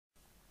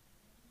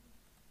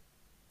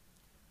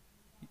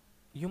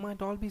You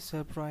might all be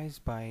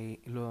surprised by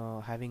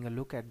having a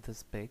look at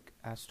this pic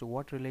as to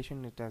what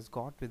relation it has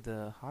got with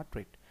the heart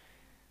rate.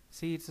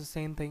 See, it's the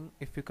same thing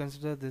if you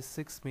consider this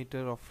 6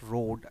 meter of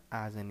road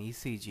as an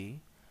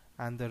ECG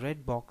and the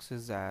red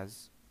boxes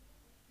as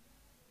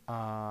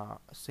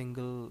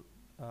single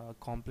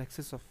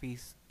complexes of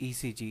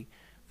ECG.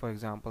 For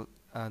example,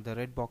 the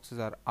red boxes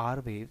are R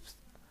waves,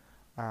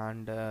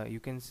 and you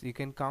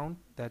can count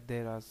that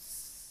there are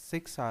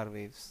 6 R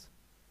waves,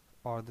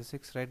 or the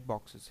 6 red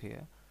boxes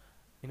here,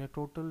 in a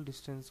total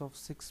distance of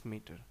 6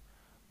 meter.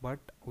 But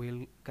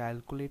we'll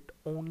calculate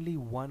only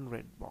one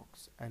red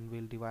box and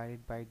we'll divide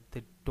it by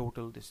the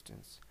total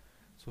distance.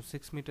 So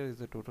 6 meter is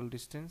the total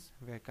distance.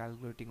 We are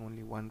calculating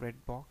only one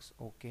red box.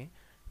 Okay,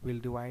 we'll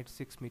divide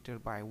 6 meter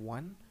by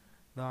 1.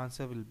 The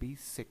answer will be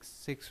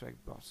 6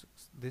 red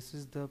boxes. This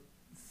is the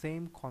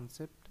same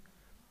concept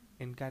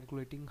in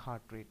calculating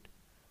heart rate.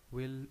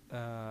 Will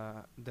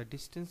the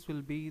distance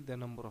will be the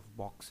number of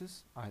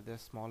boxes, either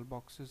small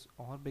boxes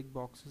or big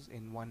boxes,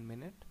 in 1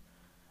 minute,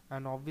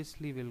 and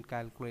obviously we'll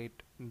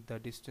calculate the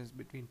distance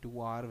between two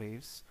R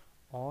waves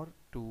or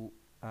two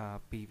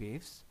P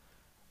waves,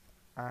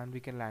 and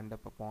we can land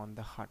up upon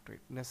the heart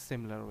rate in a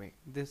similar way.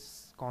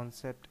 This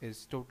concept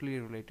is totally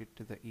related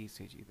to the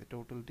ECG, the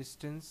total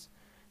distance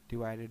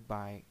divided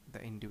by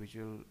the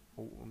individual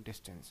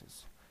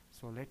distances.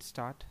 So let's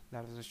start.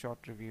 That is a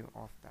short review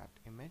of that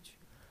image.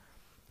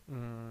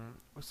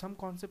 Some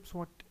concepts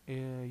what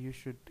you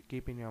should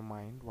keep in your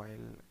mind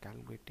while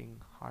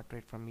calculating heart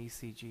rate from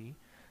ECG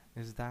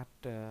is that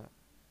the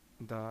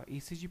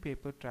ECG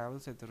paper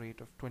travels at the rate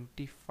of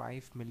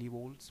 25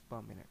 millivolts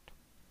per minute.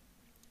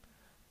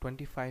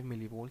 25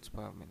 millivolts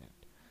per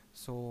minute.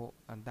 So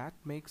that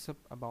makes up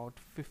about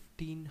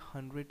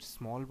 1500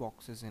 small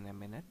boxes in a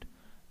minute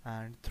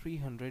and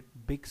 300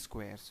 big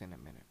squares in a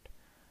minute.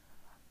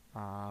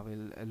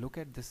 We'll look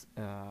at this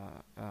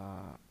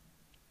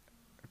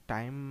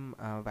time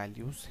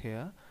values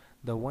here.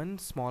 The one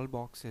small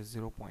box is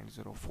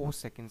 0.04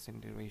 seconds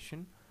in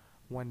duration.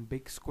 One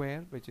big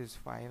square, which is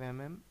 5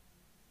 mm,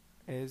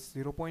 is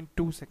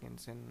 0.2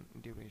 seconds in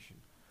duration.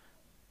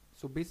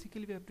 So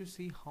basically we have to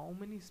see how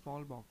many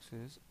small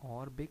boxes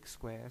or big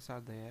squares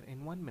are there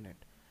in 1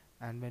 minute,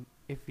 and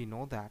if we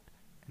know that,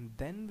 and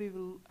then we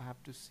will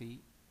have to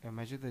see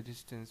measure the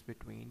distance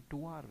between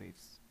two R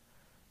waves.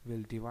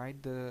 We'll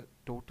divide the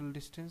total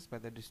distance by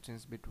the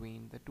distance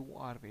between the two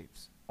R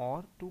waves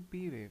or two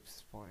P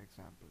waves. For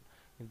example,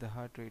 if the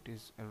heart rate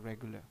is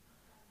irregular,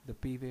 the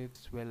P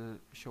waves will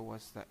show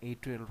us the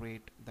atrial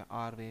rate, the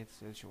R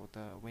waves will show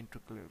the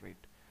ventricular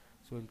rate.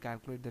 So we'll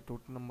calculate the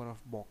total number of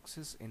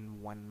boxes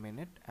in 1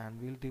 minute, and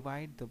we'll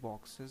divide the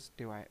boxes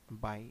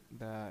by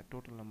the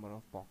total number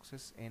of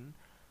boxes in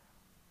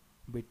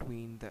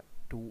between the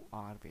two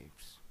R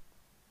waves.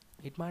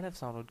 It might have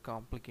sounded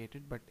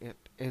complicated, but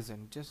it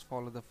isn't. Just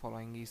follow the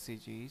following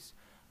ECGs.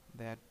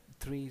 There are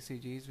 3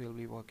 ECGs we'll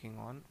be working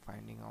on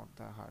finding out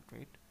the heart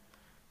rate.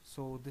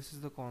 So this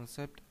is the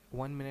concept.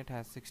 1 minute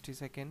has 60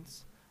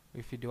 seconds.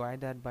 If you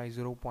divide that by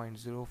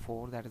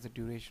 0.04, that is the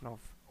duration of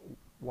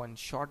one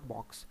short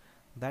box,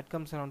 that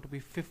comes around to be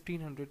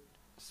 1500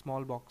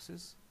 small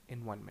boxes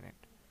in 1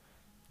 minute.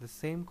 The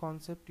same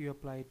concept you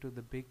apply to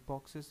the big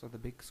boxes or the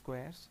big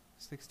squares.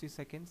 60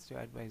 seconds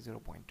divided by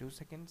 0.2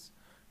 seconds,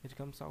 it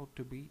comes out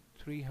to be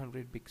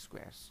 300 big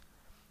squares,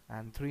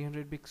 and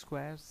 300 big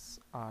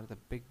squares are the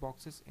big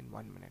boxes in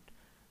 1 minute.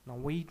 Now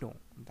we know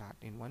that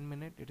in 1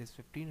 minute it is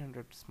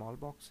 1500 small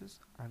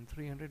boxes and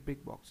 300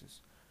 big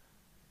boxes,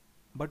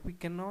 but we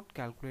cannot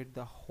calculate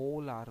the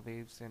whole R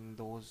waves in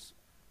those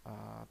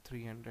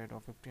 300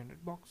 or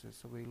 1500 boxes.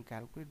 So we will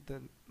calculate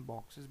the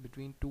boxes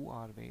between two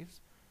R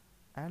waves,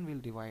 and we'll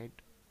divide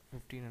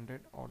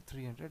 1500 or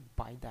 300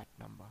 by that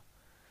number.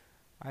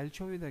 I'll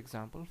show you the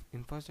example.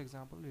 In first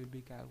example, we'll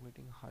be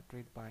calculating heart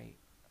rate by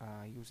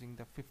using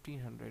the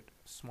 1500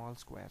 small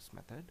squares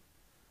method.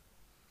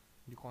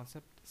 The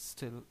concept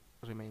still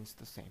remains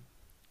the same.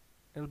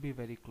 It'll be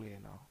very clear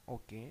now.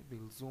 Okay,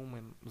 we'll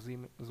zoom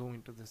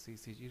into this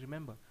ECG.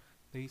 Remember,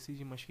 the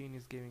ECG machine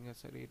is giving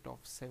us a rate of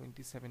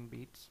 77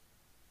 beats.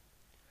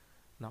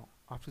 Now,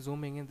 after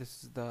zooming in,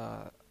 this is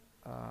the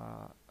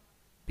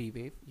P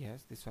wave.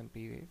 Yes, this one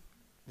P wave.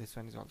 This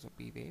one is also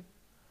P wave.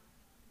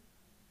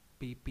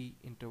 PP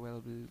interval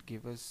will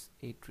give us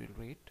atrial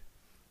rate.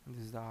 And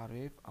this is the R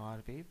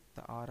wave.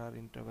 The RR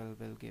interval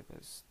will give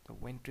us the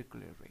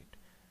ventricular rate.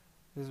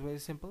 This is very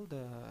simple.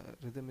 The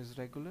rhythm is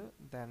regular,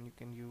 then you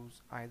can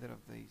use either of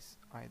these,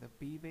 either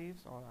P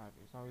waves or R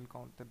waves. Now we'll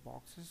count the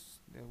boxes.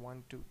 There are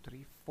 1, 2,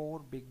 3, 4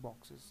 big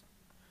boxes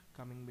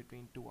coming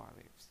between two R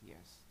waves.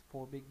 Yes,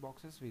 4 big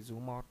boxes. We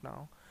zoom out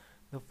now.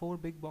 The 4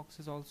 big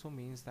boxes also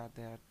means that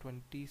there are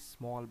 20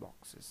 small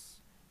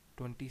boxes,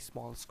 20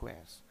 small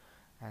squares.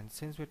 And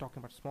since we're talking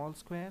about small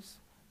squares,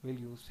 we'll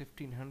use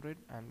 1500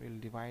 and we'll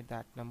divide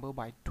that number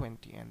by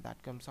 20, and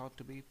that comes out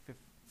to be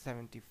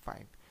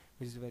 75,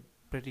 which is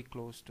pretty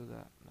close to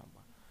the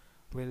number.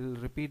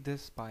 We'll repeat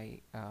this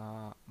by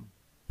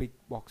big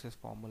boxes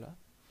formula.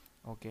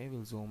 Okay,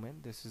 we'll zoom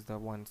in. This is the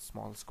one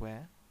small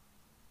square.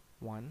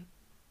 1,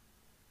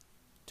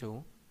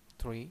 2,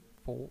 3,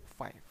 4,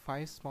 5.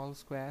 5 small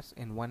squares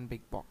in one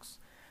big box.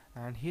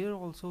 And here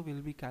also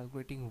we'll be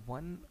calculating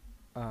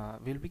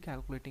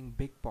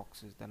big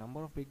boxes, the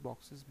number of big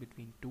boxes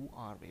between two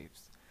R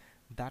waves.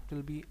 That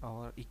will be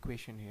our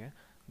equation here.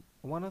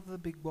 One of the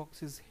big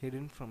boxes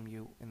hidden from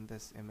you in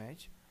this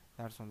image,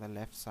 that's on the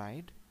left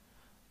side.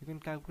 You can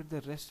calculate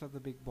the rest of the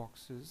big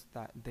boxes,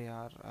 that they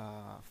are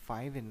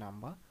 5 in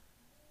number,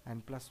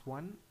 and plus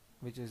 1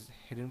 which is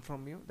hidden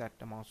from you, that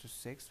amounts to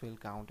 6. We'll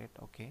count it.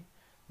 Okay,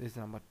 this is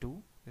number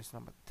 2, this is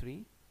number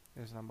 3,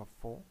 this is number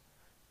 4,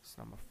 this is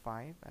number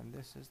 5, and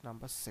this is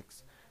number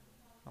 6.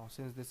 Now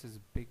since this is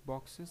big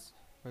boxes,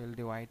 we'll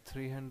divide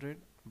 300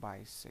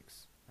 by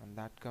 6, and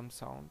that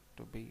comes out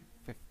to be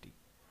 50.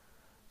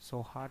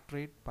 So heart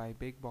rate by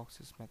big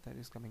boxes method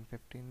is coming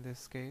 50 in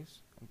this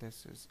case.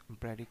 This is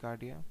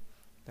bradycardia.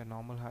 The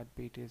normal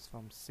heartbeat is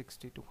from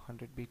 60 to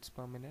 100 beats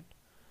per minute.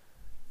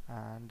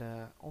 And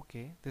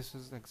okay, this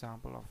is the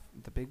example of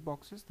the big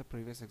boxes. The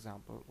previous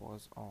example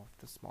was of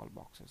the small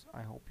boxes.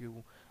 I hope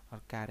you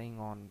are carrying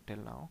on till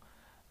now.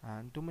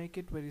 And to make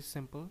it very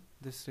simple,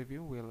 this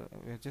review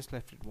we're just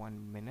left it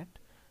 1 minute.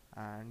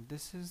 And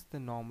this is the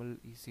normal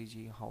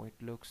ECG, how it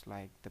looks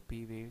like. The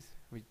P waves,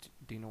 which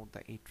denote the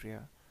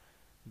atria.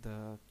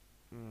 The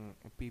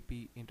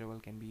PP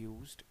interval can be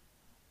used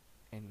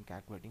in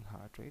calculating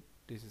heart rate.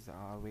 This is the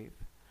R wave,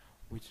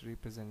 which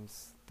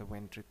represents the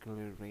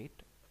ventricular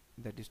rate,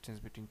 the distance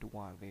between two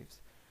R waves.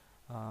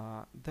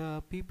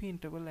 The PP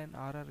interval and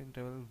RR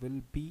interval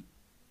will be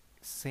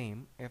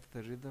same if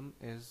the rhythm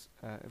is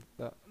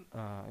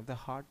if the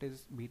heart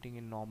is beating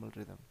in normal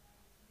rhythm.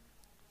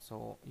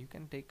 So you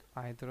can take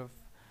either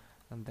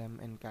of them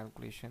in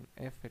calculation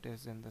if it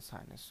is in the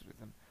sinus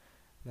rhythm.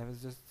 There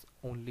was just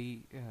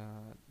only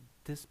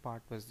this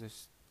part was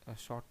just a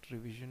short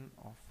revision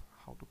of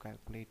how to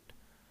calculate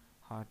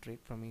heart rate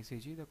from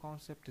ECG. The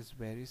concept is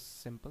very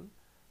simple.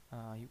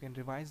 You can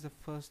revise the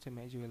first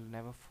image, you will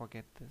never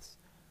forget this,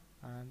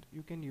 and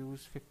you can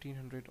use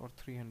 1500 or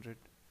 300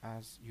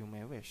 as you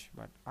may wish,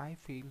 but I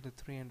feel the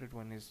 300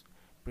 one is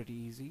pretty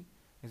easy.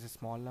 It's a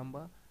small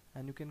number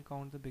and you can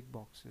count the big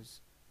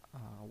boxes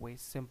way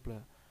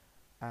simpler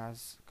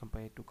as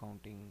compared to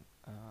counting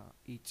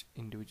each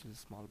individual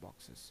small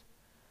boxes.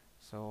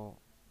 So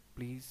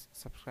please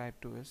subscribe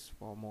to us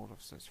for more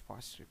of such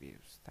fast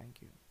reviews.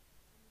 Thank you.